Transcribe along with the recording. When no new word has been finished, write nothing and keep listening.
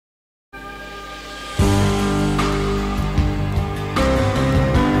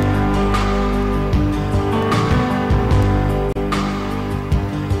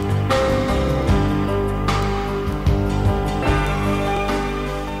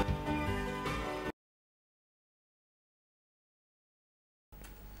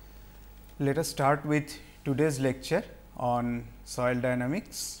Let us start with today's lecture on soil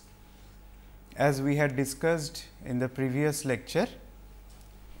dynamics. As we had discussed in the previous lecture,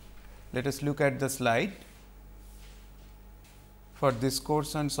 let us look at the slide. For this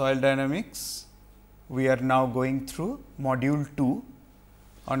course on soil dynamics, we are now going through module 2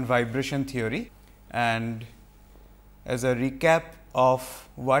 on vibration theory, and as a recap of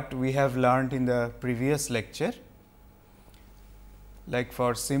what we have learned in the previous lecture, like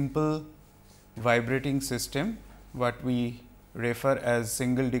for simple vibrating system, what we refer as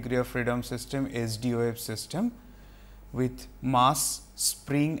single degree of freedom system, SDOF system, with mass,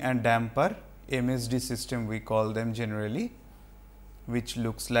 spring and damper, MSD system we call them generally, which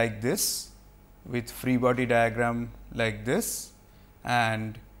looks like this with free body diagram like this.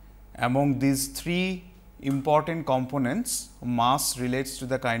 And among these three important components, mass relates to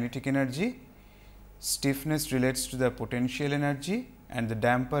the kinetic energy, stiffness relates to the potential energy, and the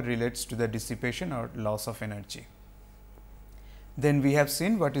damper relates to the dissipation or loss of energy. Then we have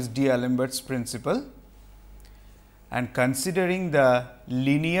seen what is D'Alembert's principle, and considering the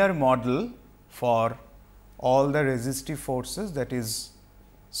linear model for all the resistive forces, that is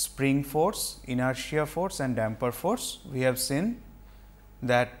spring force, inertia force and damper force, we have seen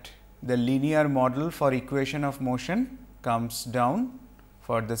that the linear model for equation of motion comes down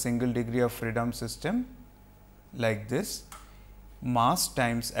for the single degree of freedom system like this. Mass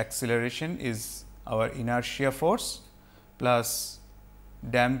times acceleration is our inertia force, plus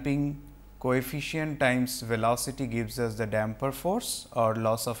damping coefficient times velocity gives us the damper force or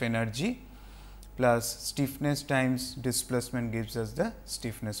loss of energy, plus stiffness times displacement gives us the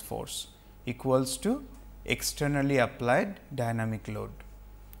stiffness force, equals to externally applied dynamic load.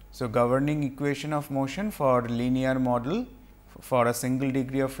 So, governing equation of motion for linear model for a single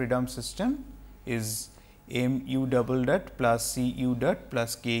degree of freedom system is m u double dot plus c u dot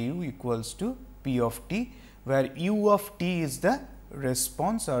plus k u equals to p of t, where u of t is the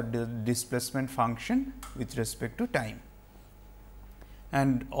response or the displacement function with respect to time.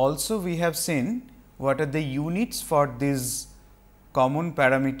 And also we have seen what are the units for these common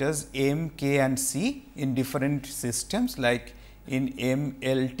parameters m, k and c in different systems, like in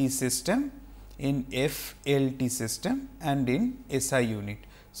MLT system, in FLT system and in SI unit.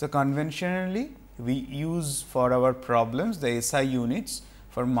 So, conventionally we use for our problems the SI units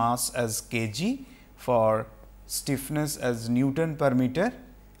for mass as kg, for stiffness as Newton per meter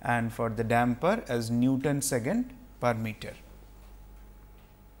and for the damper as Newton second per meter.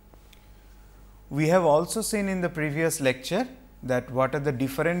 We have also seen in the previous lecture that what are the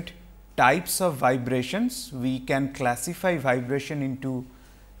different types of vibrations. We can classify vibration into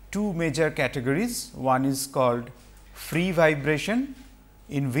two major categories. One is called free vibration,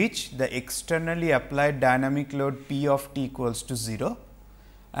 in which the externally applied dynamic load P of t equals to 0,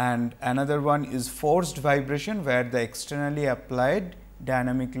 and another one is forced vibration, where the externally applied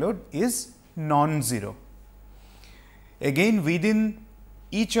dynamic load is non-zero. Again, within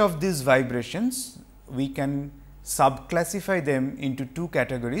each of these vibrations, we can subclassify them into two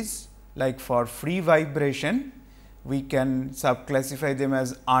categories. Like for free vibration, we can subclassify them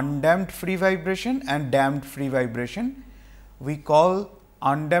as undamped free vibration and damped free vibration. We call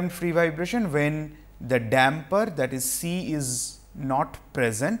undamped free vibration when the damper, that is C, is not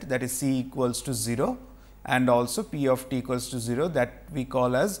present, that is C equals to 0, and also P of t equals to 0, that we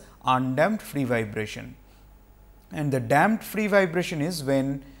call as undamped free vibration. And the damped free vibration is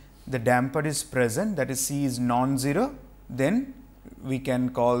when the damper is present, that is C is non-zero, then we can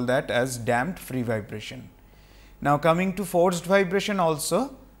call that as damped free vibration. Now, coming to forced vibration,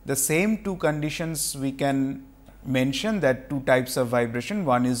 also the same two conditions we can mention, that two types of vibration.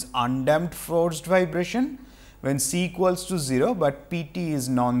 One is undamped forced vibration when C equals to 0, but P t is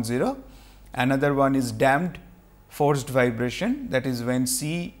non-zero. Another one is damped forced vibration, that is when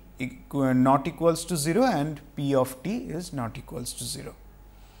C not equals to 0 and P of t is not equals to 0.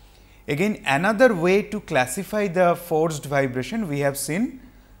 Again, another way to classify the forced vibration, we have seen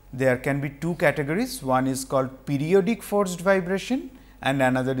there can be two categories. One is called periodic forced vibration and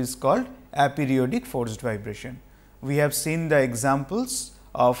another is called aperiodic forced vibration. We have seen the examples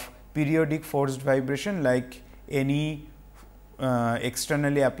of periodic forced vibration, like any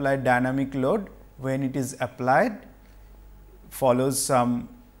externally applied dynamic load, when it is applied follows some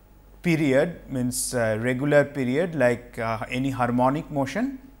period, means regular period, like any harmonic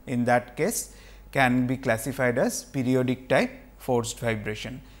motion, in that case can be classified as periodic type forced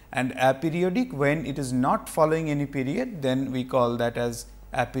vibration, and aperiodic when it is not following any period, then we call that as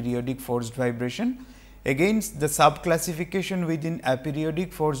aperiodic forced vibration. Again, the subclassification within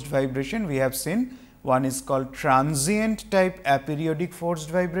aperiodic forced vibration, we have seen one is called transient type aperiodic forced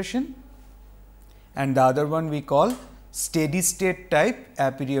vibration, and the other one we call steady state type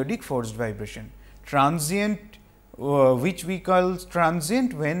aperiodic forced vibration. Transient, which we call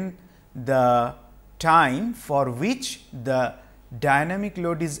transient when the time for which the dynamic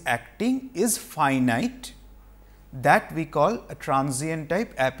load is acting is finite, that we call a transient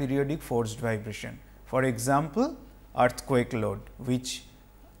type aperiodic forced vibration. For example, earthquake load, which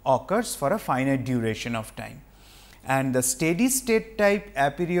occurs for a finite duration of time. And the steady state type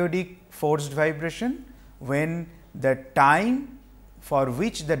aperiodic forced vibration, when the time for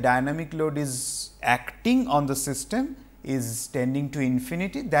which the dynamic load is acting on the system is tending to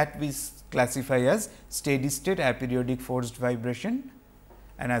infinity, that we classify as steady state aperiodic forced vibration.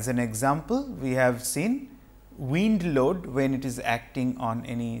 And as an example, we have seen wind load when it is acting on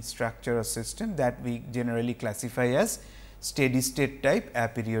any structure or system, that we generally classify as steady state type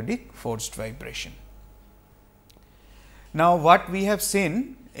aperiodic forced vibration. Now, what we have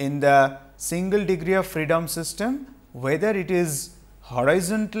seen in the single degree of freedom system, whether it is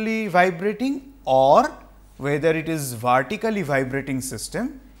horizontally vibrating or whether it is vertically vibrating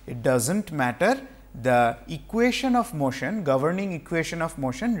system, it does not matter, the equation of motion, governing equation of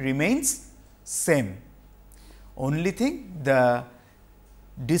motion remains same. Only thing, the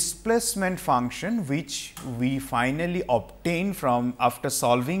displacement function which we finally obtain from after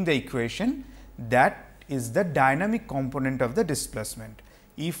solving the equation, that is the dynamic component of the displacement.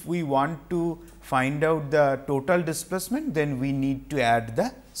 If we want to find out the total displacement, then we need to add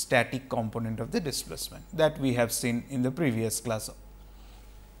the static component of the displacement, that we have seen in the previous class.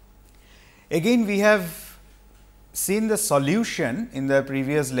 Again, we have seen the solution in the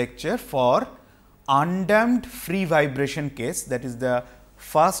previous lecture for undamped free vibration case, that is the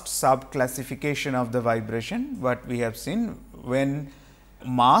first sub classification of the vibration. What we have seen, when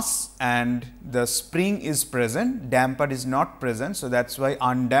mass and the spring is present, damper is not present. So, that is why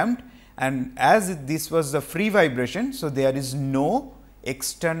undamped, and as this was the free vibration. So, there is no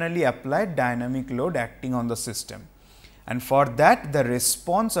externally applied dynamic load acting on the system, and for that the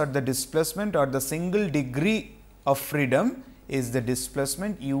response or the displacement or the single degree of freedom is the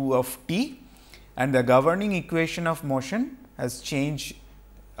displacement u of t, and the governing equation of motion has changed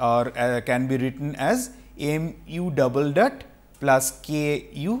or can be written as m u double dot plus k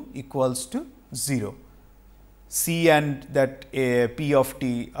u equals to 0. C and that p of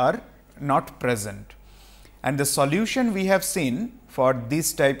t are not present. And the solution we have seen for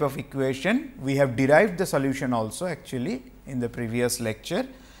this type of equation, we have derived the solution also actually in the previous lecture.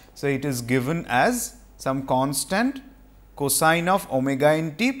 So, it is given as some constant cosine of omega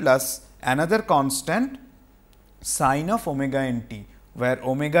n t plus another constant sine of omega n t, where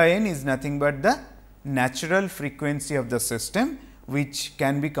omega n is nothing but the natural frequency of the system, which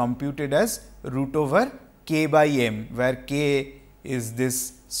can be computed as root over k by m, where k is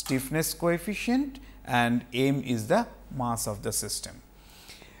this stiffness coefficient and m is the mass of the system.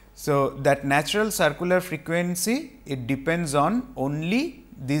 So, that natural circular frequency, it depends on only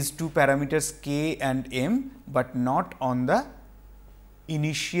these two parameters k and m, but not on the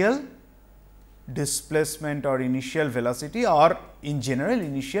initial displacement or initial velocity or in general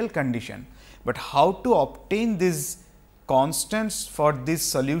initial condition. But how to obtain these constants for this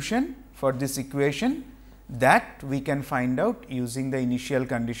solution, for this equation, that we can find out using the initial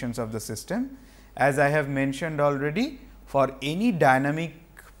conditions of the system. As I have mentioned already, for any dynamic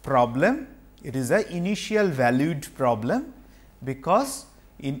problem, it is a initial valued problem, because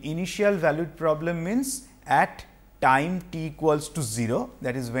in initial valued problem means at time t equals to 0,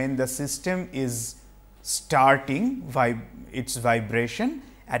 that is when the system is starting its vibration.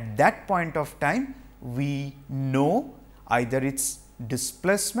 At that point of time, we know either its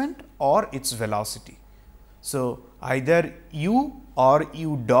displacement or its velocity. So, either u or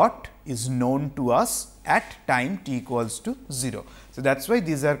u dot is known to us at time t equals to 0. So, that is why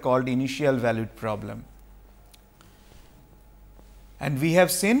these are called initial valued problem. And we have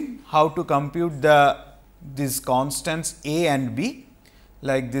seen how to compute these constants a and b,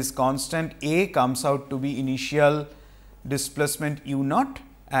 like this constant a comes out to be initial displacement u naught,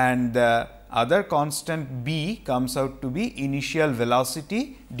 and the other constant b comes out to be initial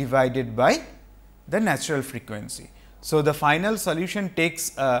velocity divided by the natural frequency. So, the final solution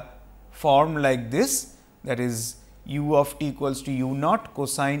takes a form like this, that is u of t equals to u naught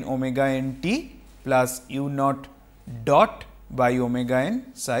cosine omega n t plus u naught dot by omega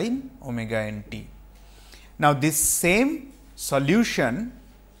n sin omega n t. Now, this same solution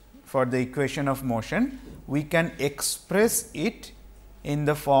for the equation of motion, we can express it in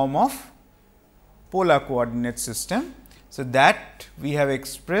the form of polar coordinate system. So, that we have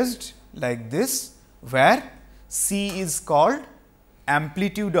expressed like this, where c is called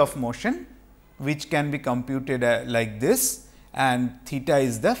amplitude of motion, which can be computed like this, and theta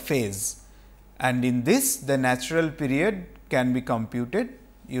is the phase, and in this the natural period can be computed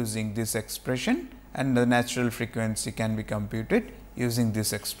using this expression, and the natural frequency can be computed using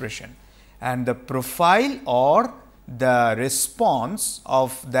this expression, and the profile or the response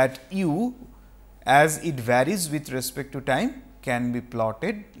of that u as it varies with respect to time can be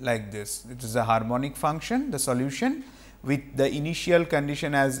plotted like this. It is a harmonic function, the solution, with the initial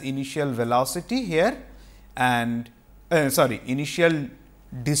condition as initial velocity here and initial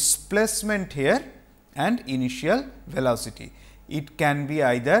displacement here and initial velocity. It can be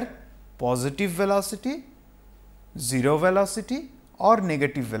either positive velocity, 0 velocity or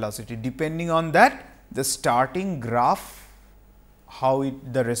negative velocity, depending on that the starting graph, how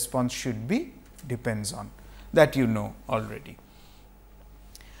the response should be depends on that, you know already.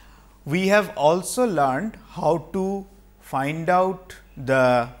 We have also learned how to find out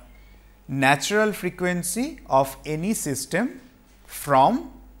the natural frequency of any system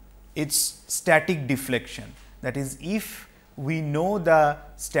from its static deflection. That is, if we know the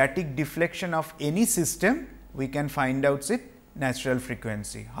static deflection of any system, we can find out its natural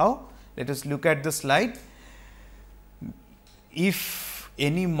frequency. How? Let us look at the slide. If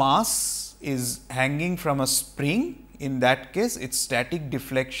any mass is hanging from a spring, in that case its static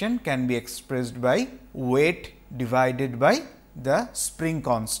deflection can be expressed by weight divided by the spring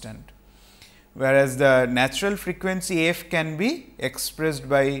constant, whereas the natural frequency f can be expressed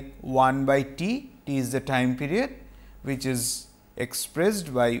by 1 by t, t is the time period, which is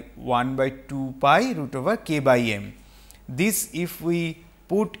expressed by 1 by 2 pi root over k by m. This, if we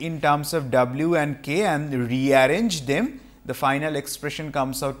put in terms of w and k and rearrange them, the final expression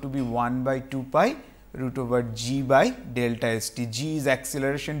comes out to be 1 by 2 pi root over g by delta s t. G is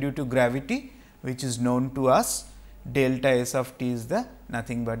acceleration due to gravity, which is known to us. Delta s of t is the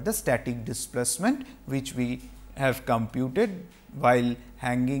nothing but the static displacement, which we have computed while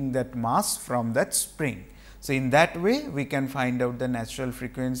hanging that mass from that spring. So, in that way we can find out the natural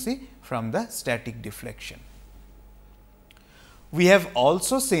frequency from the static deflection. We have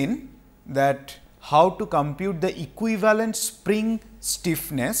also seen that how to compute the equivalent spring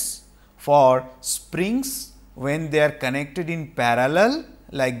stiffness for springs when they are connected in parallel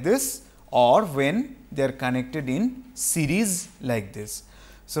like this, or when they are connected in series like this.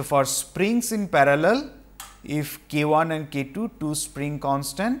 So, for springs in parallel, if k 1 and k 2, two spring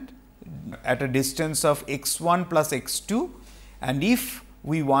constant at a distance of x 1 plus x 2, and if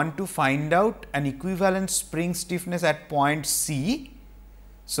we want to find out an equivalent spring stiffness at point C.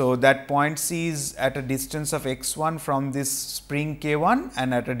 So, that point C is at a distance of x 1 from this spring k 1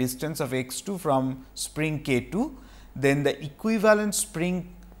 and at a distance of x 2 from spring k 2, then the equivalent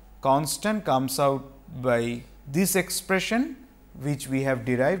spring constant comes out by this expression, which we have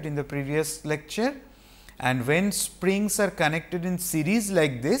derived in the previous lecture, and when springs are connected in series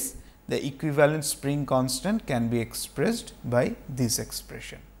like this, the equivalent spring constant can be expressed by this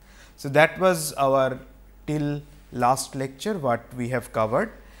expression. So, that was our till last lecture what we have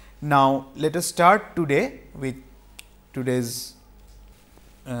covered. Now, let us start today with today's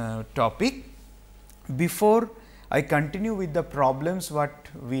topic. Before I continue with the problems what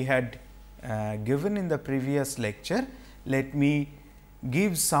we had given in the previous lecture, let me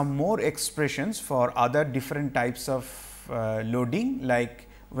give some more expressions for other different types of loading, like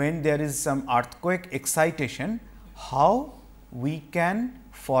when there is some earthquake excitation, how we can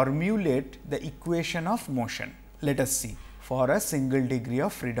formulate the equation of motion. Let us see for a single degree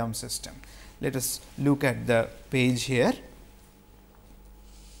of freedom system. Let us look at the page here.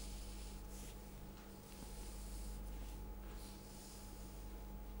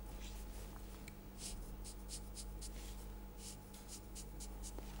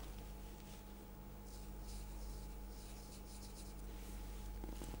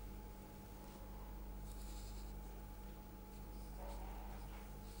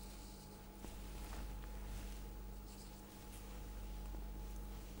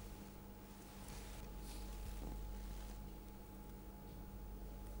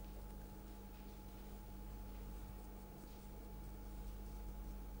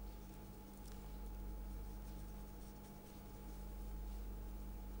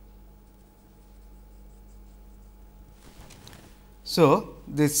 So,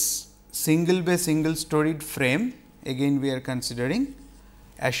 this single by single storied frame, again we are considering,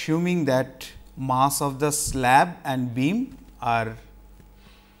 assuming that mass of the slab and beam are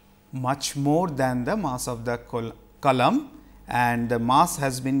much more than the mass of the column, and the mass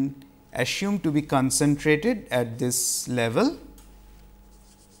has been assumed to be concentrated at this level.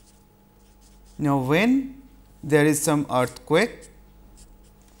 Now, when there is some earthquake,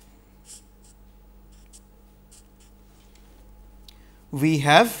 we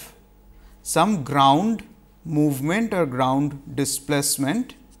have some ground movement or ground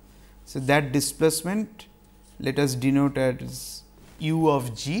displacement. So, that displacement let us denote as u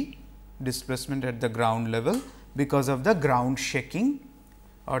of g, displacement at the ground level, because of the ground shaking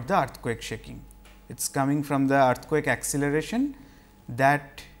or the earthquake shaking. It is coming from the earthquake acceleration,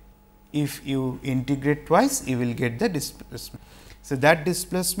 that if you integrate twice you will get the displacement. So, that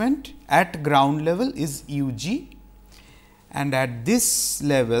displacement at ground level is u g, and at this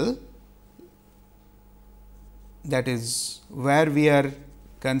level, that is where we are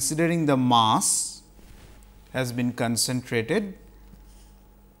considering the mass has been concentrated,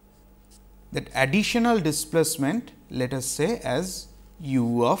 that additional displacement let us say as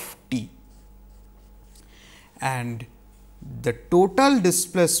u of t, and the total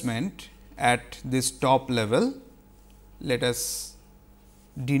displacement at this top level, let us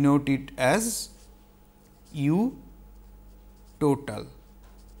denote it as u total.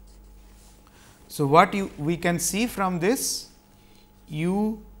 So, what we can see from this,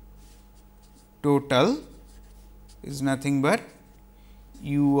 u total is nothing but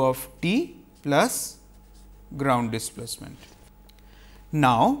u of t plus ground displacement.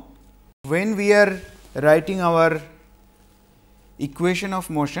 Now, when we are writing our equation of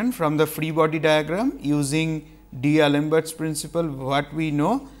motion from the free body diagram using D'Alembert's principle, what we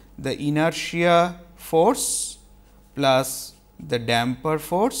know, the inertia force plus the damper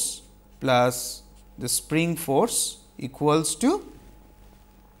force plus the spring force equals to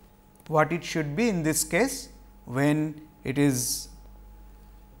what it should be in this case when it is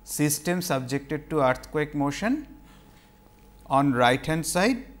system subjected to earthquake motion. On right hand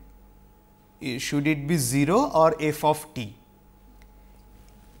side, should it be 0 or f of t?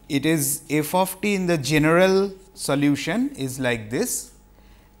 It is f of t in the general solution is like this.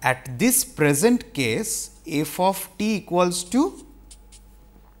 At this present case, f of t equals to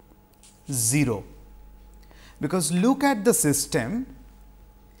 0, because look at the system,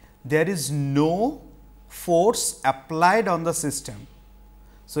 there is no force applied on the system.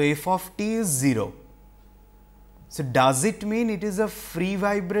 So, f of t is 0. So, does it mean it is a free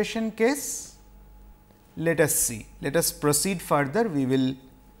vibration case? Let us see. Let us proceed further, we will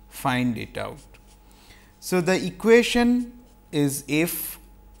find it out. So, the equation is F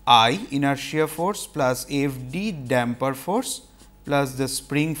I inertia force plus F d damper force plus the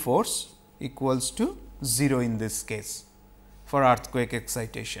spring force equals to 0 in this case for earthquake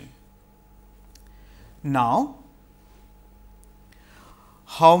excitation. Now,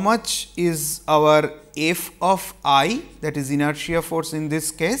 how much is our F of I, that is inertia force in this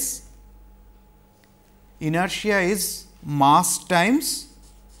case? Inertia is mass times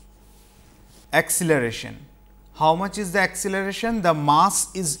acceleration. How much is the acceleration the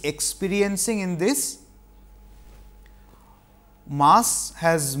mass is experiencing in this? Mass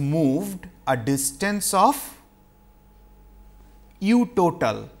has moved a distance of u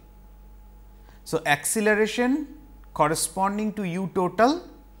total. So, acceleration corresponding to u total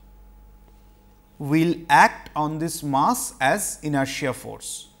will act on this mass as inertia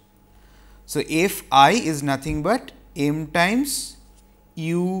force. So, F I is nothing but m times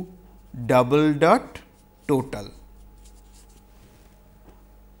u double dot total.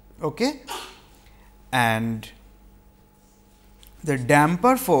 Okay. And the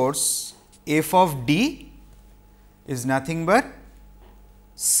damper force F of d is nothing but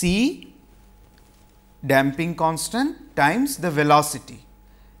c damping constant times the velocity.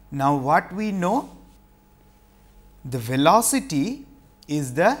 Now, what we know? The velocity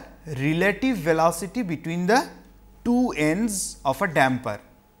is the relative velocity between the two ends of a damper.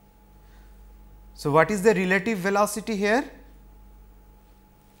 So, what is the relative velocity here?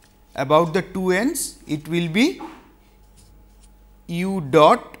 About the two ends, it will be u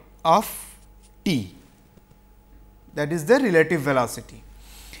dot of t, that is the relative velocity.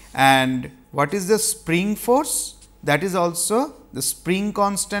 And what is the spring force? That is also the spring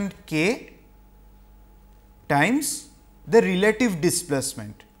constant k times the relative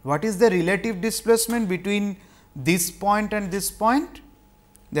displacement. What is the relative displacement between this point and this point?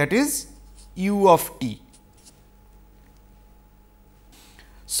 That is u of t.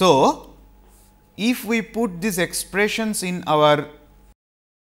 So, if we put these expressions in our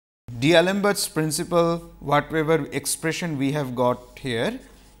D'Alembert's principle, whatever expression we have got here,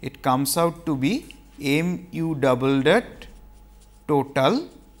 it comes out to be m u double dot total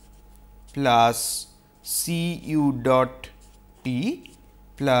plus c u dot t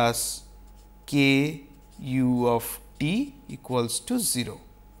plus k u of t equals to 0,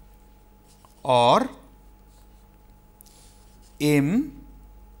 or m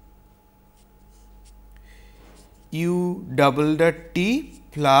u double dot t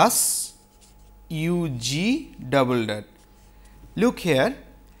plus u g double dot. Look here,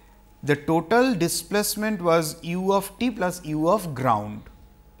 the total displacement was u of t plus u of ground,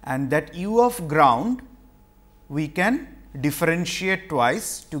 and that u of ground we can differentiate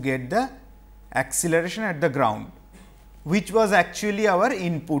twice to get the acceleration at the ground, which was actually our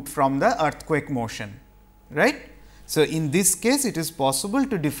input from the earthquake motion, right. So, in this case it is possible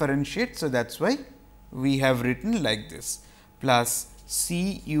to differentiate. So, that is why we have written like this plus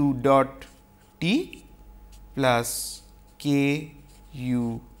c u dot t plus k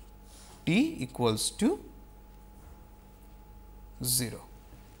u t equals to 0.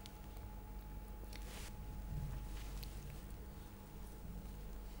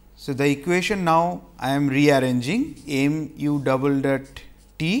 So, the equation now I am rearranging m u double dot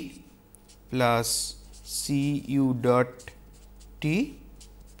t plus c u dot t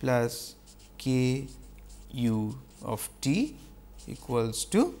plus k u of t equals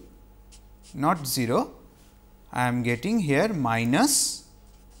to not 0, I am getting here minus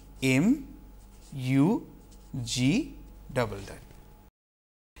m u g double dot.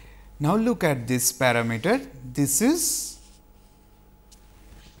 Now, look at this parameter, this is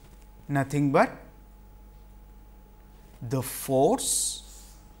nothing but the force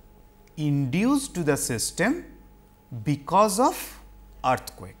induced to the system because of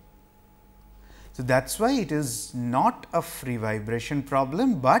earthquake. So, that is why it is not a free vibration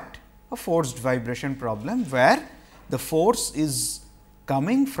problem, but a forced vibration problem, where the force is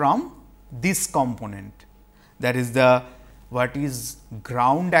coming from this component, that is the what is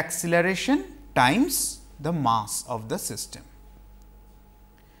ground acceleration times the mass of the system.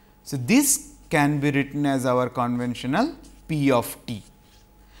 So, this can be written as our conventional P of t.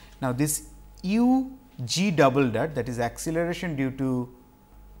 Now, this u g double dot, that is acceleration due to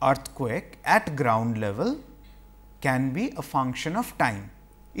earthquake at ground level, can be a function of time.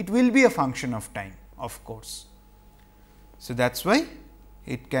 It will be a function of time, of course. So, that is why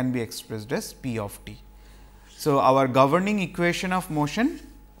it can be expressed as P of t. So, our governing equation of motion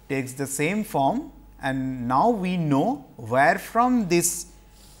takes the same form, and now we know where from this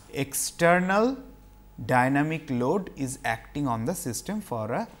external dynamic load is acting on the system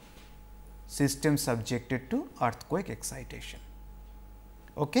for a system subjected to earthquake excitation.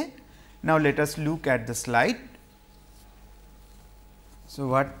 Okay. Now, let us look at the slide. So,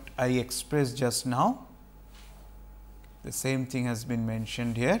 what I expressed just now, the same thing has been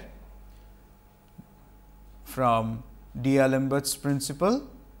mentioned here from D'Alembert's principle.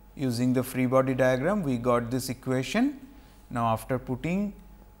 Using the free body diagram, we got this equation. Now, after putting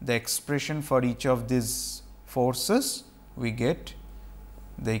the expression for each of these forces, we get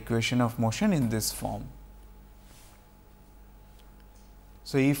the equation of motion in this form.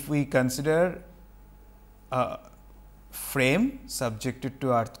 So, if we consider a frame subjected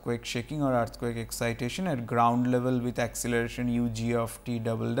to earthquake shaking or earthquake excitation at ground level with acceleration u g of t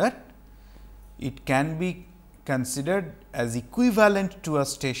double dot, it can be considered as equivalent to a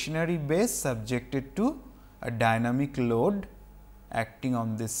stationary base subjected to a dynamic load acting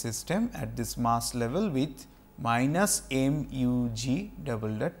on this system at this mass level with minus m u g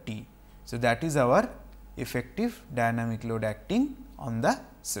double dot t. So, that is our effective dynamic load acting on the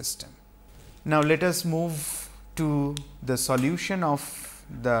system. Now, let us move to the solution of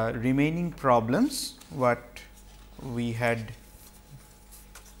the remaining problems what we had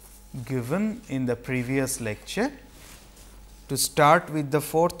given in the previous lecture. To start with the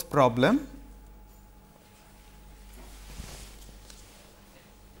fourth problem,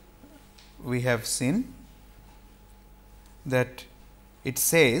 we have seen that it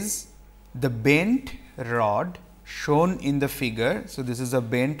says the bent rod shown in the figure. So, this is a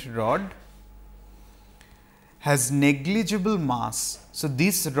bent rod has negligible mass. So,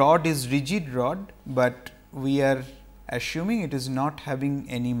 this rod is rigid rod, but we are assuming it is not having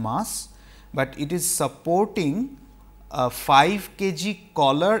any mass, but it is supporting a 5 kg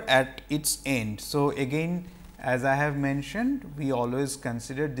collar at its end. So, again as I have mentioned, we always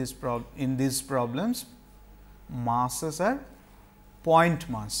consider this in these problems masses are point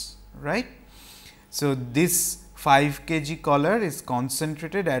mass, right. So, this 5 kg collar is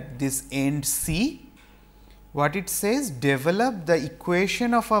concentrated at this end C. What it says, develop the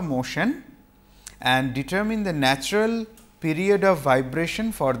equation of a motion and determine the natural period of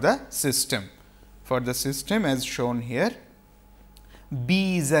vibration for the system. For the system as shown here,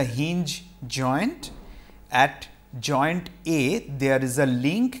 B is a hinge joint. At joint A, there is a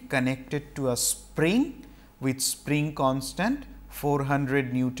link connected to a spring with spring constant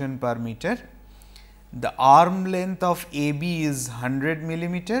 400 Newton per meter. The arm length of AB is 100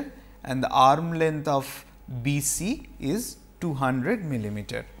 millimeter and the arm length of BC is 200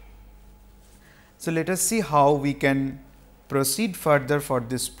 millimeter. So, let us see how we can proceed further for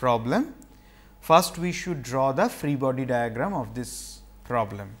this problem. First, we should draw the free body diagram of this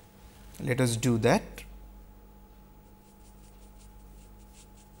problem. Let us do that.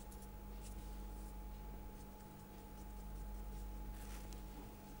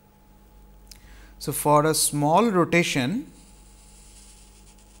 So, for a small rotation,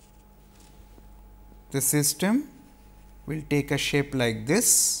 the system will take a shape like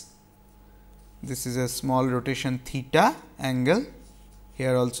this. This is a small rotation theta angle.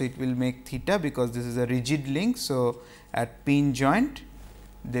 Here also it will make theta, because this is a rigid link. So, at pin joint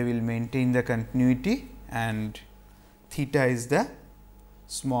they will maintain the continuity, and theta is the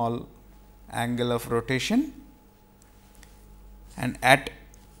small angle of rotation, and at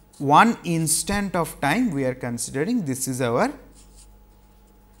one instant of time we are considering this is our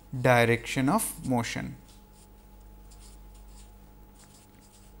direction of motion.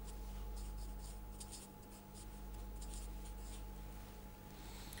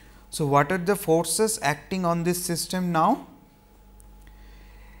 So, what are the forces acting on this system now?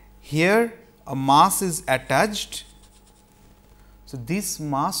 Here a mass is attached. So, this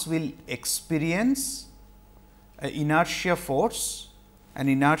mass will experience an inertia force. An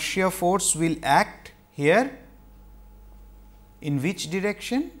inertia force will act here in which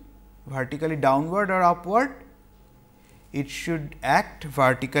direction? Vertically downward or upward? It should act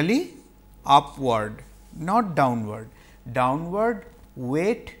vertically upward, not downward. Downward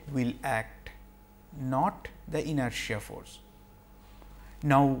weight will act, not the inertia force.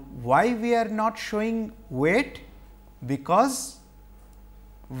 Now, why we are not showing weight? Because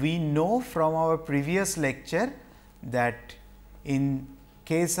we know from our previous lecture that in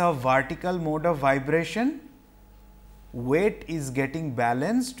case of vertical mode of vibration, weight is getting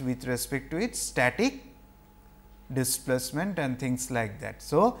balanced with respect to its static displacement and things like that.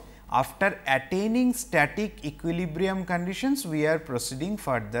 So, after attaining static equilibrium conditions, we are proceeding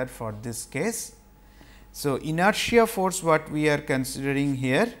further for this case. So, inertia force what we are considering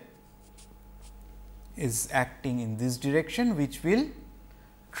here is acting in this direction, which will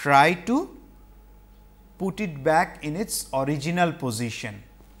try to put it back in its original position.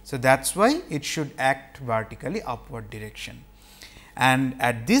 So, that is why it should act vertically upward direction, and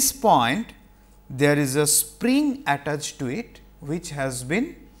at this point there is a spring attached to it, which has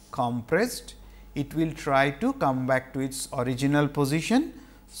been compressed. It will try to come back to its original position.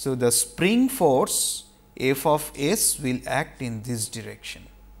 So, the spring force F of S will act in this direction.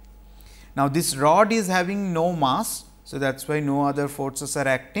 Now, this rod is having no mass. So, that is why no other forces are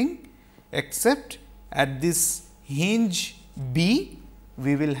acting, except at this hinge B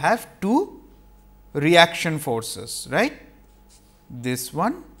we will have two reaction forces, right, this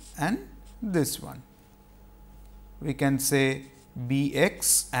one and this one. We can say B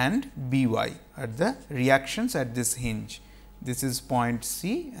x and B y are the reactions at this hinge. This is point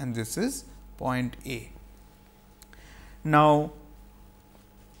C and this is point A. Now,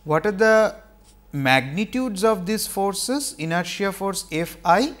 what are the magnitudes of these forces? Inertia force F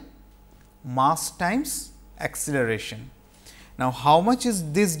I, mass times acceleration. Now, how much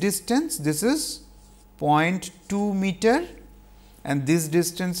is this distance? This is 0.2 meter and this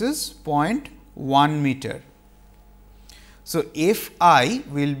distance is 0.1 meter. So, F I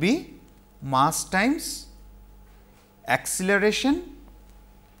will be mass times acceleration,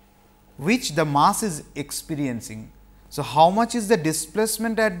 which the mass is experiencing. So, how much is the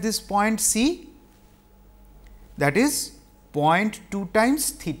displacement at this point C? That is 0.2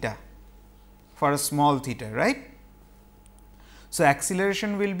 times theta for a small theta, right. So,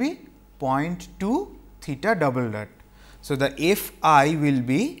 acceleration will be 0.2 theta double dot. So, the F I will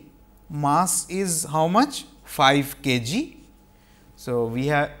be, mass is how much? 5 kg. So,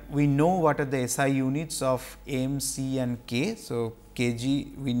 we know what are the SI units of m, c and k. So,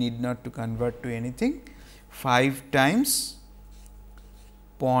 kg we need not to convert to anything. 5 times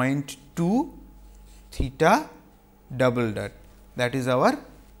 0.2 theta double dot, that is our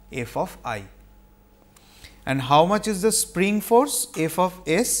F of I. And how much is the spring force? F of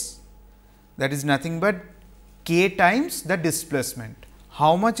S, that is nothing but k times the displacement.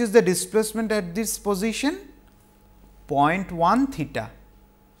 How much is the displacement at this position? 0.1 theta.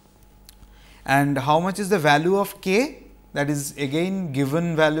 And how much is the value of k? That is again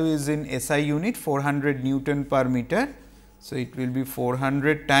given value is in SI unit, 400 Newton per meter. So, it will be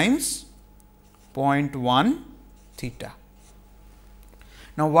 400 times 0.1 theta.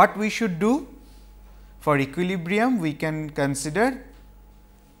 Now, what we should do? For equilibrium, we can consider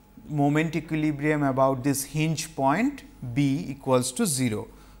moment equilibrium about this hinge point B equals to 0.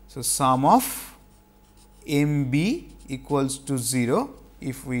 So, sum of m b equals to 0.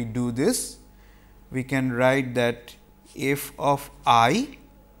 If we do this, we can write that f of I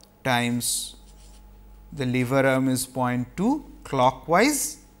times the lever arm is 0.2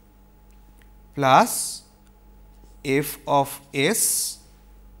 clockwise plus f of s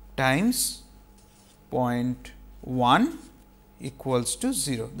times 0.1 equals to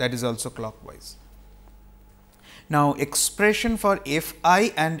 0, that is also clockwise. Now, expression for f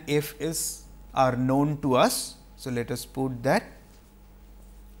I and f s are known to us. So, let us put that.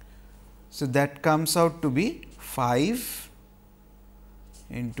 So, that comes out to be 5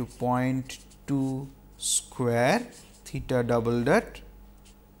 into 0.2 square theta double dot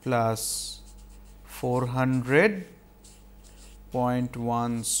plus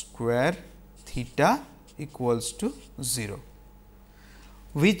 400.1 square theta equals to 0,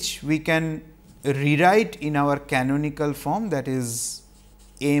 which we can rewrite in our canonical form, that is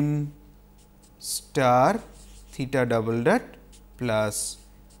m star theta double dot plus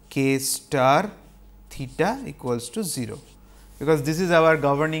k star theta equals to 0, because this is our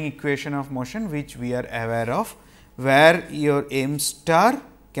governing equation of motion which we are aware of, where your m star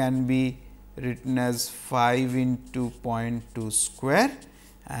can be written as 5 into 0.2 square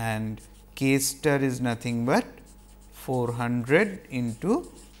and k star is nothing but 400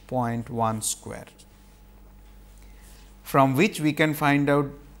 into 0.1 square, from which we can find out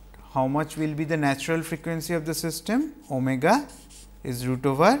how much will be the natural frequency of the system. Omega is root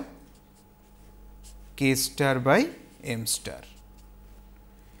over k star by m star.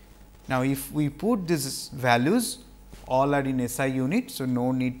 Now, if we put these values, all are in SI unit. So,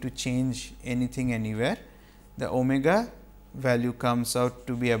 no need to change anything anywhere. The omega value comes out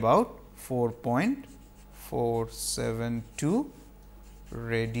to be about 4.472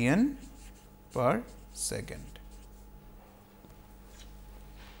 radian per second.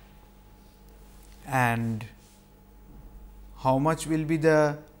 And how much will be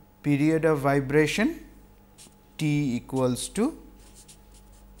the period of vibration? T equals to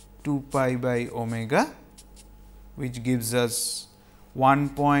 2 pi by omega, which gives us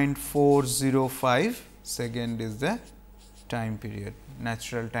 1.405 second is the time period,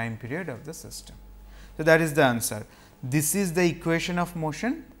 natural time period of the system. So, that is the answer. This is the equation of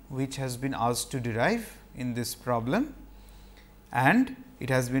motion which has been asked to derive in this problem, and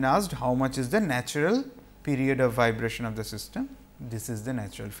it has been asked how much is the natural period of vibration of the system. This is the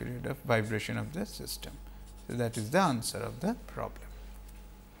natural period of vibration of the system. So, that is the answer of the problem.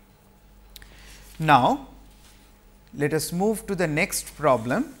 Now, let us move to the next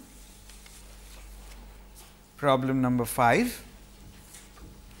problem, problem number 5.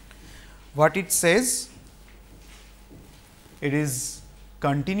 What it says? It is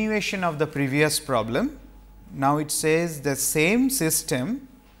continuation of the previous problem. Now, it says the same system.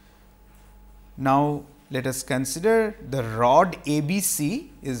 Now, let us consider the rod ABC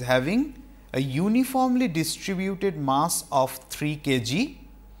is having a uniformly distributed mass of 3 kg.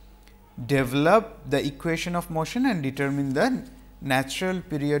 Develop the equation of motion and determine the natural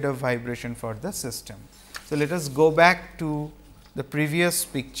period of vibration for the system. So, let us go back to the previous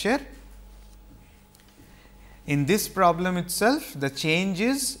picture. In this problem itself, the change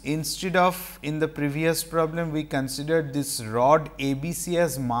is, instead of in the previous problem we considered this rod ABC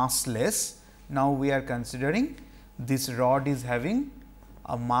as massless. Now, we are considering this rod is having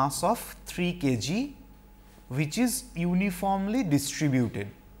a mass of 3 kg, which is uniformly distributed.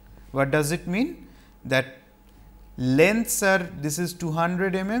 What does it mean? That lengths are, this is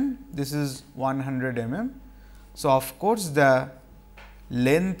 200 mm, this is 100 mm. So, of course, the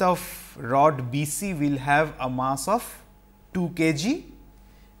length of rod BC will have a mass of 2 kg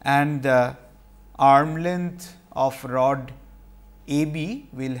and the arm length of rod AB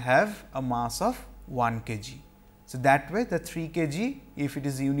will have a mass of 1 kg. So, that way the 3 kg, if it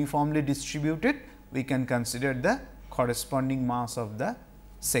is uniformly distributed, we can consider the corresponding mass of the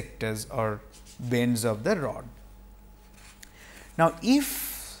sectors or bends of the rod. Now,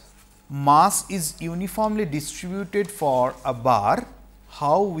 if mass is uniformly distributed for a bar,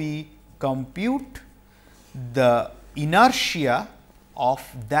 how we compute the inertia of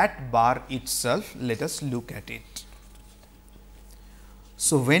that bar itself? Let us look at it.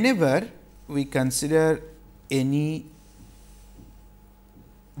 So, whenever we consider any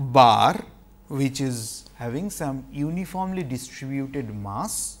bar which is having some uniformly distributed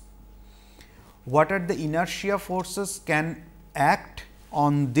mass, what are the inertia forces can act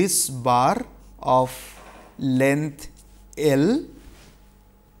on this bar of length L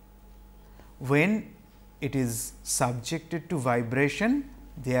when it is subjected to vibration?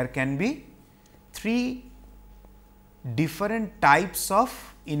 There can be 3 different types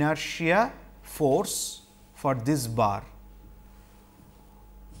of inertia force for this bar,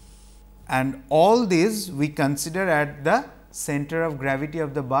 and all these we consider at the center of gravity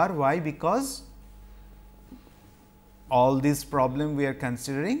of the bar. Why? Because all these problem we are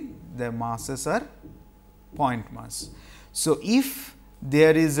considering, the masses are point mass. So, if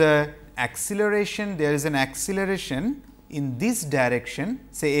there is a acceleration, there is an acceleration in this direction,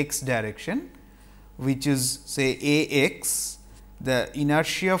 say x direction, which is say a x, the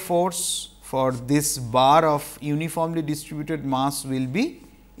inertia force for this bar of uniformly distributed mass will be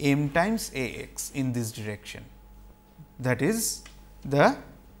m times a x in this direction. That is the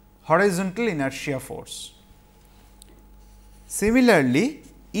horizontal inertia force. Similarly,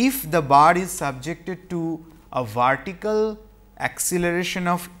 if the bar is subjected to a vertical acceleration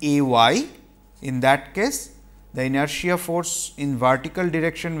of a y, in that case the inertia force in vertical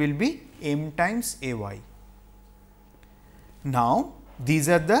direction will be m times a y. Now, these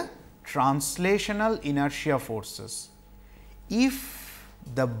are the translational inertia forces. If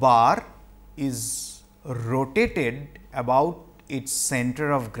the bar is rotated about its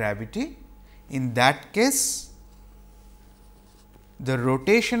center of gravity, in that case the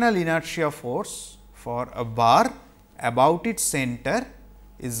rotational inertia force for a bar about its center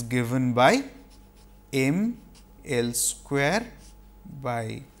is given by m L square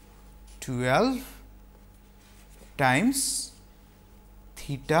by 12 times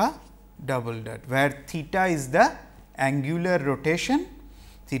theta double dot, where theta is the angular rotation,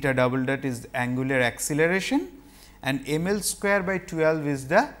 theta double dot is the angular acceleration, and m L square by 12 is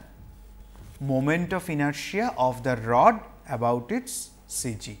the moment of inertia of the rod about its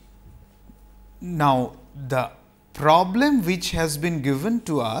C g. Now, the problem which has been given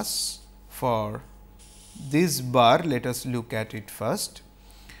to us for this bar, let us look at it first.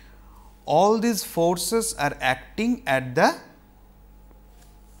 All these forces are acting at the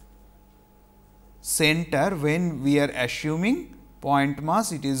center when we are assuming point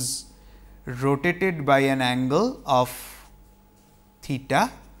mass, it is rotated by an angle of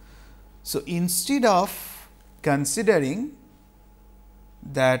theta. So, instead of considering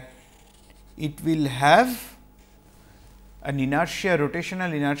that it will have an inertia,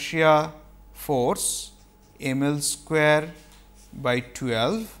 rotational inertia force m L square by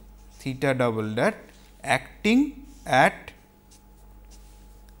 12 theta double dot acting at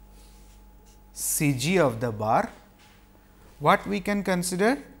C g of the bar, what we can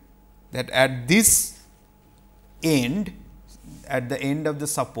consider that at this end, at the end of the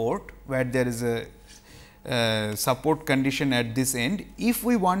support, where there is a support condition at this end, if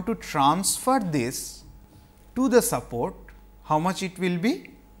we want to transfer this to the support, how much it will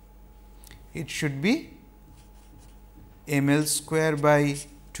be? It should be m L square by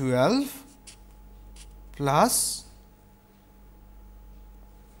 12 plus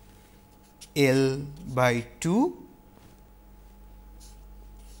L by 2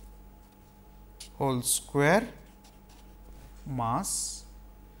 whole square mass.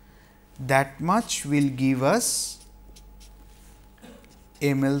 That much will give us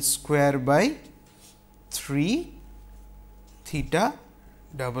m L square by 3 theta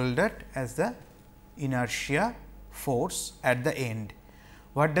double dot as the inertia force at the end.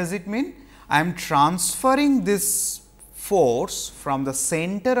 What does it mean? I am transferring this force from the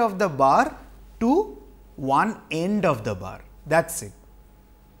center of the bar to one end of the bar. That is it.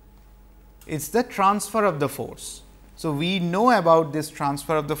 It is the transfer of the force. So, we know about this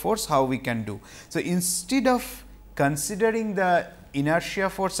transfer of the force, how we can do. So, instead of considering the inertia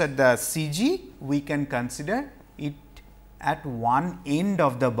force at the C g, we can consider it at one end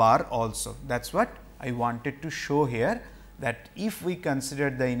of the bar also. That is what I wanted to show here, that if we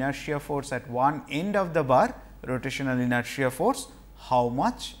consider the inertia force at one end of the bar, rotational inertia force, how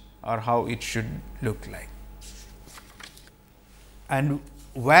much or how it should look like. And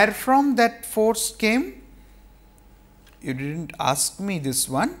where from that force came? You did not ask me this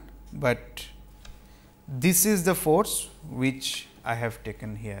one, but this is the force which I have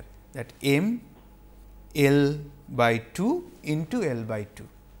taken here, that m L by 2 into L by 2.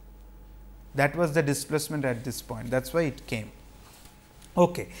 That was the displacement at this point, that is why it came.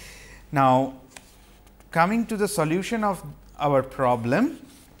 Okay. Now, coming to the solution of our problem,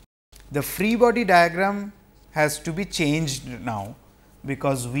 the free body diagram has to be changed now,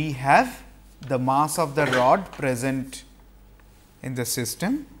 because we have the mass of the rod present in the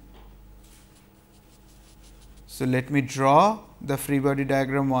system. So, let me draw the free body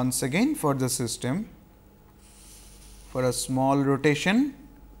diagram once again for the system. For a small rotation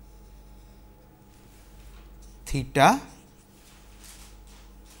theta,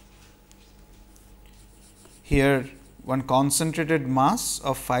 here one concentrated mass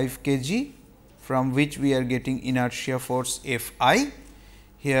of 5 kg from which we are getting inertia force F I,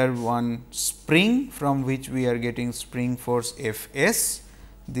 here one spring from which we are getting spring force F S.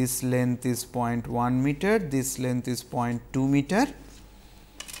 This length is 0.1 meter, this length is 0.2 meter.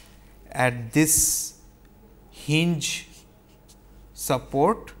 At this hinge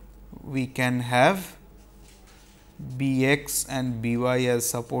support, we can have B x and B y as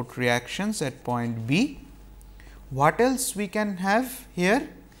support reactions at point B. What else we can have here?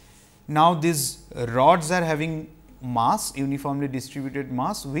 Now, these rods are having mass, uniformly distributed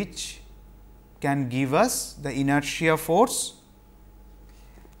mass, which can give us the inertia force.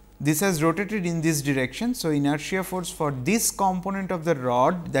 This has rotated in this direction. So, inertia force for this component of the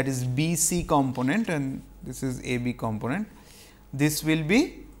rod, that is B C component, and this is A B component. This will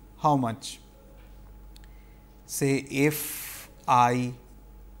be how much? Say F I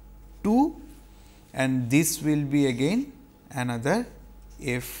 2, and this will be again another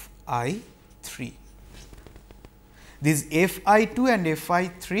F I 3. These F I 2 and F I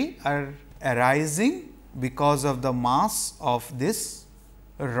 3 are arising because of the mass of this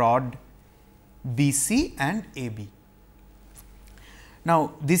rod B C and A B.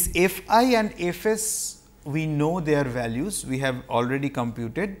 Now, this F I and F S, we know their values, we have already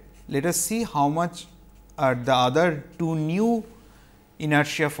computed. Let us see how much are the other two new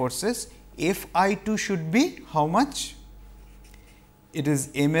inertia forces. F I 2 should be how much? It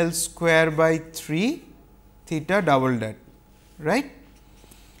is m L square by 3 theta double dot, right.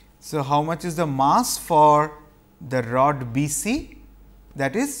 So, how much is the mass for the rod B C?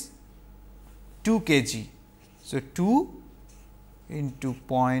 That is 2 kg. So, 2 into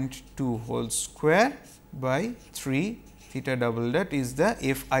 0.2 whole square by 3 theta double dot is the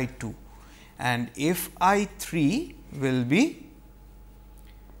F I 2, and F I 3 will be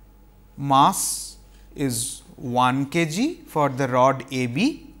mass is 1 kg for the rod A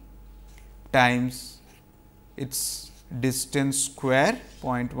B times its distance square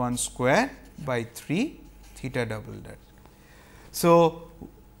 0.1 square by 3 theta double dot. So,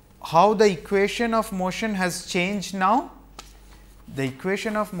 how the equation of motion has changed now? The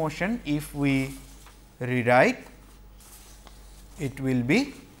equation of motion, if we rewrite, it will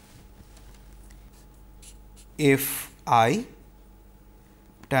be F I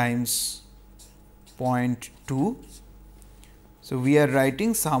times 0.2. So, we are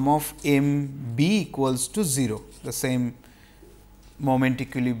writing sum of m b equals to 0, the same moment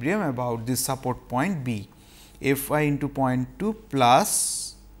equilibrium about this support point B. F I into 0.2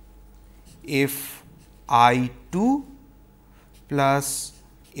 plus F I 2 plus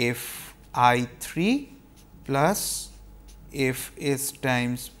F I 3 plus F s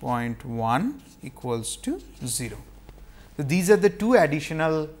times 0.1 equals to 0. So, these are the two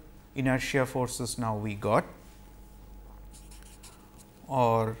additional inertia forces now we got,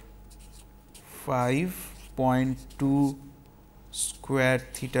 or 5.2 square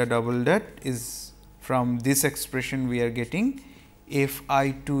theta double dot is from this expression we are getting F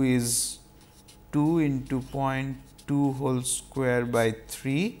I 2 is 2 into 0.2 whole square by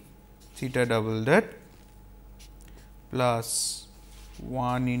 3 theta double dot plus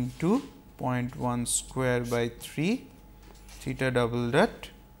 1 into 0.1 square by 3 theta double dot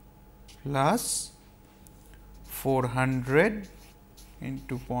plus 400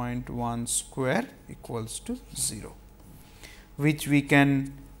 into 0.1 square equals to 0, which we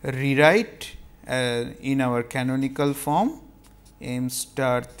can rewrite in our canonical form m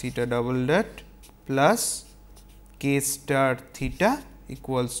star theta double dot plus k star theta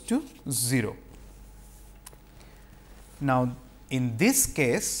equals to 0. Now, in this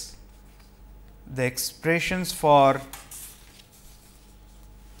case, the expressions for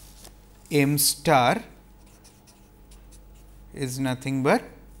m star is nothing but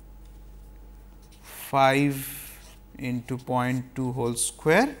 5 into 0.2 whole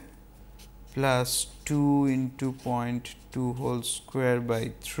square plus 2 into 0.2 whole square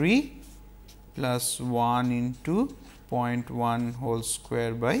by 3 plus 1 into 0.1 whole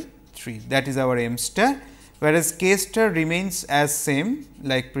square by 3. That is our m star, whereas k star remains as same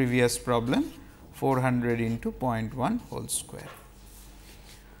like previous problem 400 into 0.1 whole square.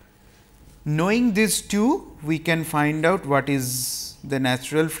 Knowing these two, we can find out what is the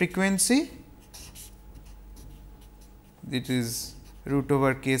natural frequency. It is root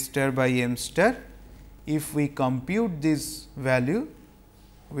over k star by m star. If we compute this value,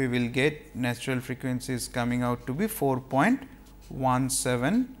 we will get natural frequency is coming out to be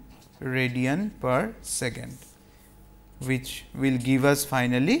 4.17 radian per second, which will give us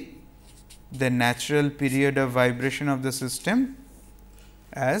finally the natural period of vibration of the system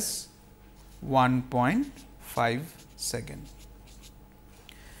as 1.5 second.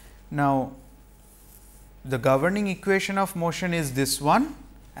 Now, the governing equation of motion is this one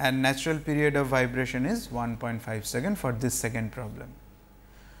and natural period of vibration is 1.5 second for this second problem.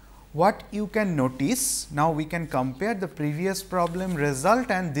 What you can notice, now we can compare the previous problem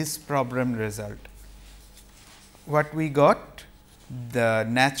result and this problem result. What we got, the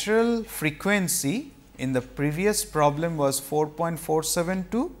natural frequency in the previous problem was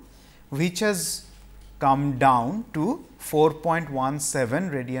 4.472, which has come down to 4.17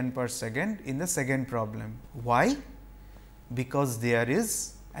 radian per second in the second problem. Why? Because there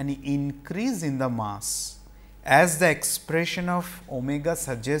is an increase in the mass. As the expression of omega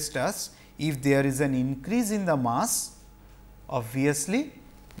suggests us, if there is an increase in the mass, obviously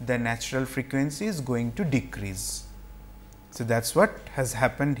the natural frequency is going to decrease. So, that is what has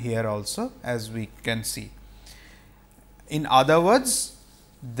happened here also, as we can see. In other words,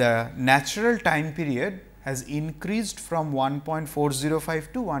 the natural time period has increased from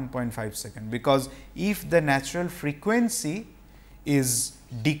 1.405 to 1.5 second, because if the natural frequency is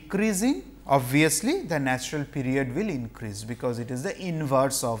decreasing, obviously the natural period will increase, because it is the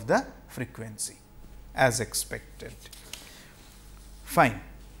inverse of the frequency as expected. Fine.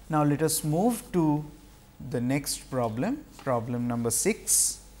 Now, let us move to the next problem, problem number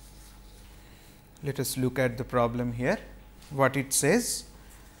 6. Let us look at the problem here. What it says,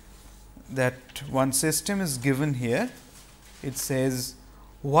 that one system is given here. It says,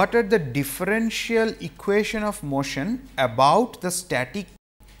 what are the differential equation of motion about the static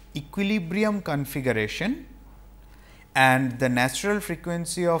equilibrium configuration and the natural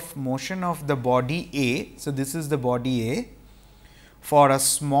frequency of motion of the body A. So, this is the body A for a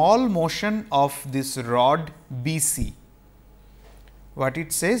small motion of this rod BC. What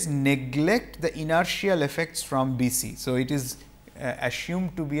it says, neglect the inertial effects from BC. So, it is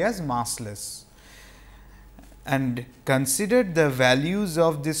assumed to be as massless, and consider the values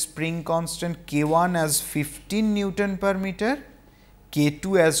of this spring constant K1 as 15 Newton per meter,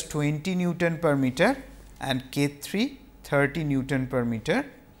 K2 as 20 Newton per meter and K3 30 Newton per meter,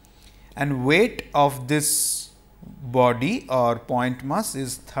 and weight of this body or point mass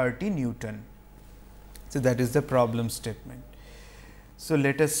is 30 Newton. So, that is the problem statement. So,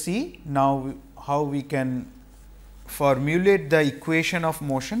 let us see now how we can formulate the equation of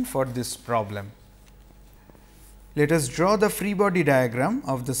motion for this problem. Let us draw the free body diagram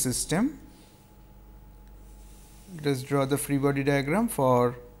of the system. Let us draw the free body diagram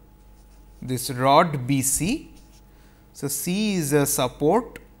for this rod BC. So, C is a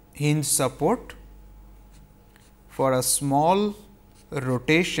support, hinge support. For a small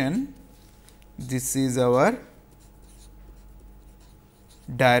rotation, this is our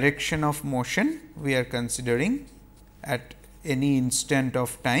direction of motion we are considering at any instant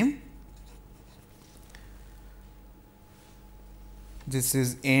of time. This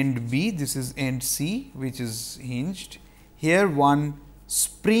is end B, this is end C, which is hinged. Here one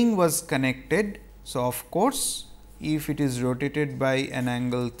spring was connected. So, of course, if it is rotated by an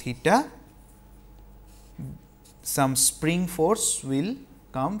angle theta, some spring force will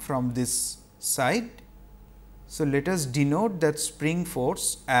come from this side. So, let us denote that spring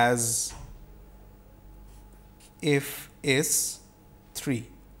force as Fs3,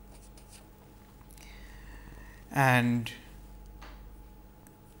 and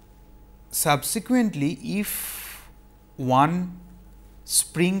subsequently, if one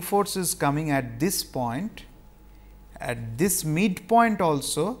spring force is coming at this point, at this midpoint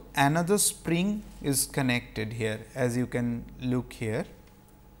also another spring is connected here, as you can look here,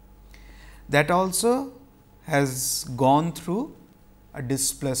 that also has gone through a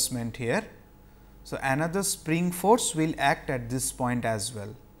displacement here. So, another spring force will act at this point as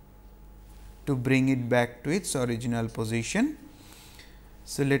well to bring it back to its original position.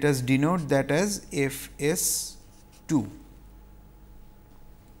 So, let us denote that as Fs2.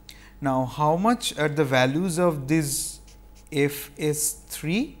 Now, how much are the values of this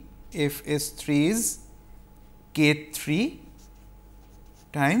Fs3? Fs3 is K3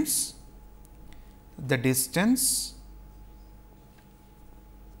 times the distance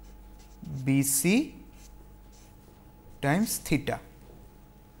BC times theta,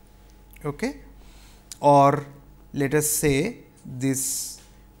 okay? Or let us say this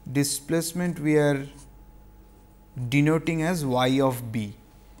displacement we are denoting as y of b.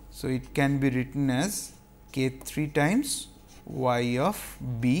 So, it can be written as K3 times y of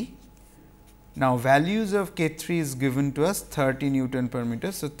b. Now, values of K3 is given to us 30 Newton per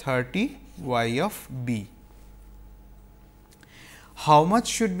meter. So, 30 y of b. How much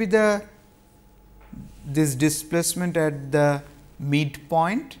should be this displacement at the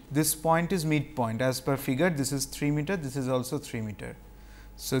midpoint? This point is midpoint, as per figure this is 3 meter, this is also 3 meter.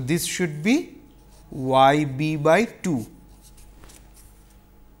 So, this should be y b by 2,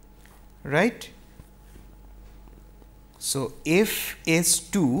 right. So, f s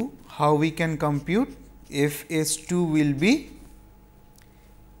 2, how we can compute? F s 2 will be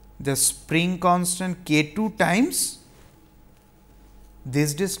the spring constant k 2 times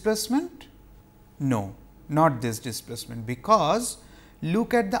this displacement? No, not this displacement, because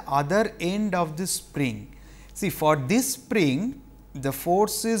look at the other end of the spring. See, for this spring the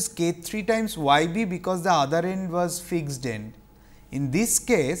force is k 3 times y b, because the other end was fixed end. In this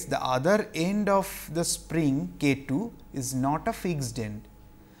case, the other end of the spring k 2 is not a fixed end.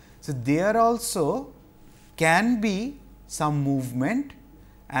 So, there also can be some movement,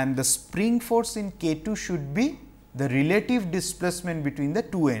 and the spring force in k 2 should be the relative displacement between the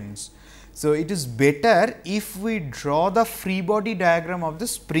two ends. So, it is better if we draw the free body diagram of the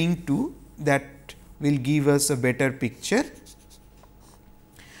spring 2, that will give us a better picture.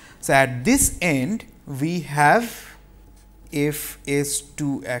 So, at this end we have F s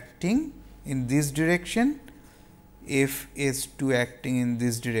 2 acting in this direction, F s 2 acting in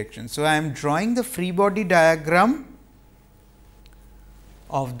this direction. So, I am drawing the free body diagram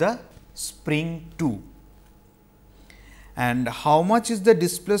of the spring 2. And how much is the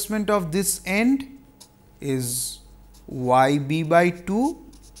displacement of this end? Is y b by 2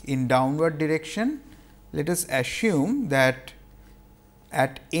 in downward direction. Let us assume that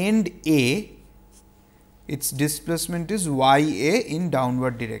at end A, its displacement is y a in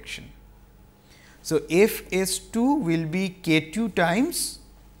downward direction. So, F s 2 will be k 2 times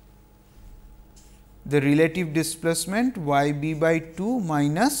the relative displacement y b by 2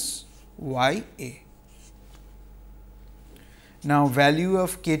 minus y a. Now, value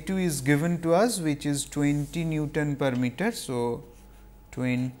of k 2 is given to us, which is 20 Newton per meter. So,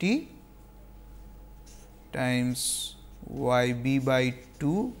 20 times y b by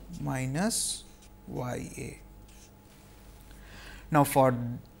 2 minus y a. Now, for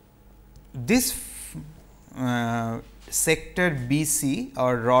this sector B C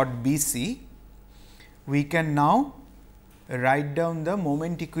or rod B C, we can now write down the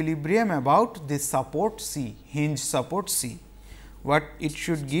moment equilibrium about this support C, hinge support C. What it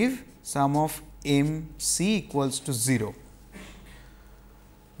should give? Sum of m C equals to 0,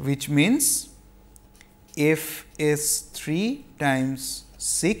 which means F s 3 times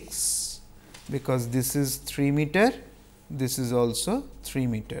 6, because this is 3 meter, this is also 3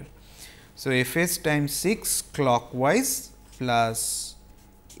 meter. So, F s times 6 clockwise plus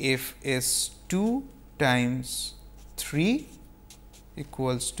F s 2 times 3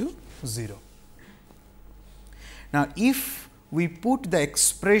 equals to 0. Now, if we put the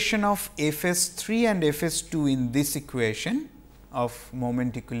expression of F s 3 and F s 2 in this equation of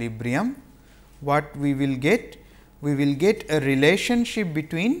moment equilibrium, what we will get? We will get a relationship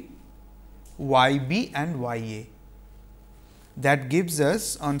between y b and y a. That gives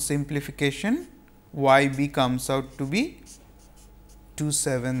us, on simplification, y b comes out to be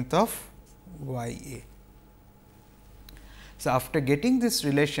 2/7 of y a. So, after getting this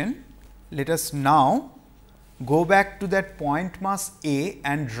relation, let us now go back to that point mass A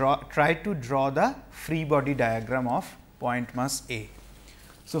and try to draw the free body diagram of point mass A.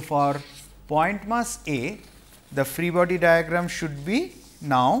 So, for point mass A, the free body diagram should be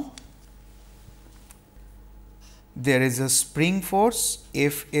now there is a spring force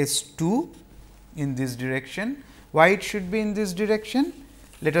F s 2 in this direction. Why it should be in this direction?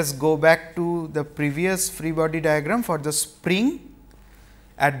 Let us go back to the previous free body diagram. For the spring,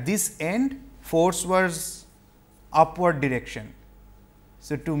 at this end force was upward direction.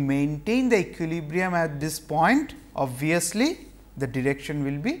 So, to maintain the equilibrium at this point, obviously the direction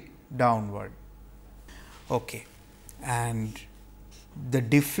will be downward. Okay. And the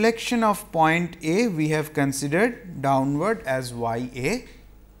deflection of point A we have considered downward as y a.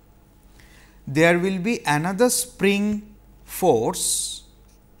 There will be another spring force,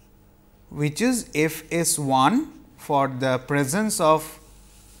 which is F s 1 for the presence of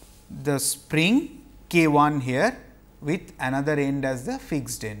the spring k 1 here with another end as the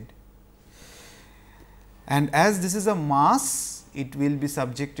fixed end. And as this is a mass, it will be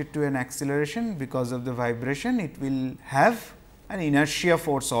subjected to an acceleration because of the vibration. It will have an inertia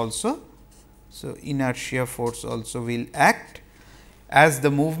force also. So, inertia force also will act. As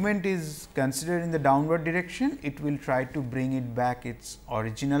the movement is considered in the downward direction, it will try to bring it back its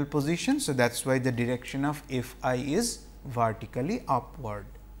original position. So, that is why the direction of F I is vertically upward.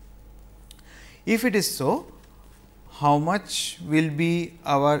 If it is so, how much will be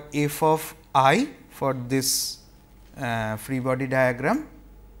our F of I for this free body diagram?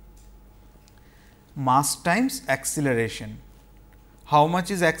 Mass times acceleration. how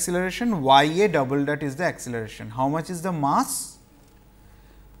much is acceleration? Y A double dot is the acceleration. How much is the mass?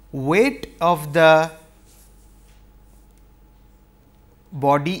 Weight of the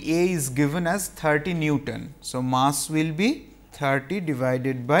body A is given as 30 Newton. So, mass will be 30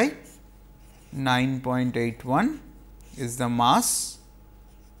 divided by 9.81 is the mass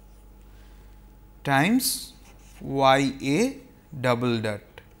times Y A double dot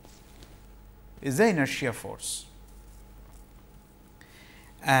is the inertia force.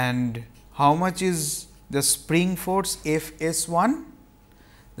 And how much is the spring force F S 1?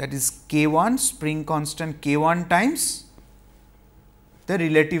 That is K 1, spring constant K 1 times the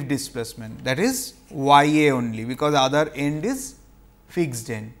relative displacement, that is Y A only, because other end is fixed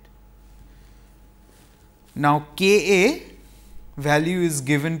end. Now, K A value is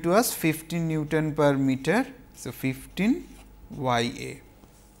given to us 15 Newton per meter. So, 15 Y A.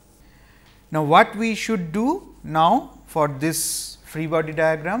 Now, what we should do now for this free body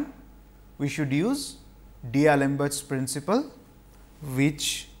diagram? We should use D'Alembert's principle,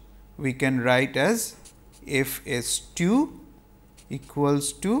 which we can write as F S 2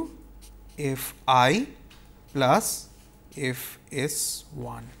 equals to F I plus F S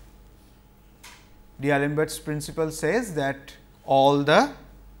 1. D'Alembert's principle says that all the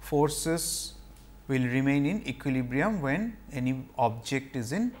forces will remain in equilibrium when any object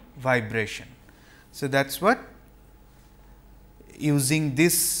is in vibration. So, that is what, using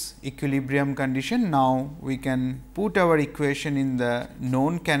this equilibrium condition, now we can put our equation in the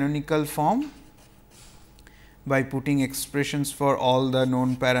known canonical form by putting expressions for all the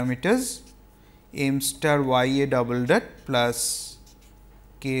known parameters m star y a double dot plus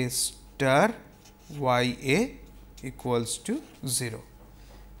k star y a equals to 0.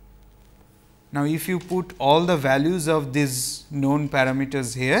 Now, if you put all the values of these known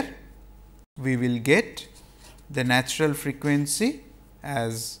parameters here, we will get the natural frequency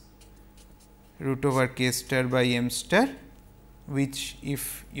as root over k star by m star, which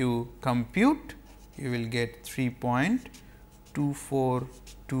if you compute, you will get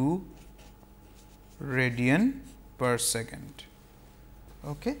 3.242 radian per second.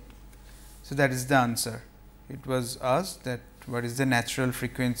 Okay. So, that is the answer. It was asked that what is the natural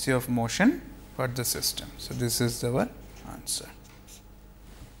frequency of motion for the system. So, this is our answer.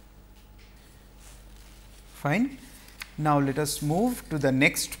 Fine. Now, let us move to the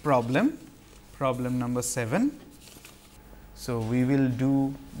next problem, problem number 7. So, we will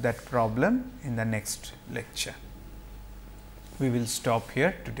do that problem in the next lecture. We will stop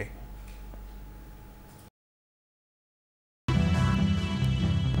here today.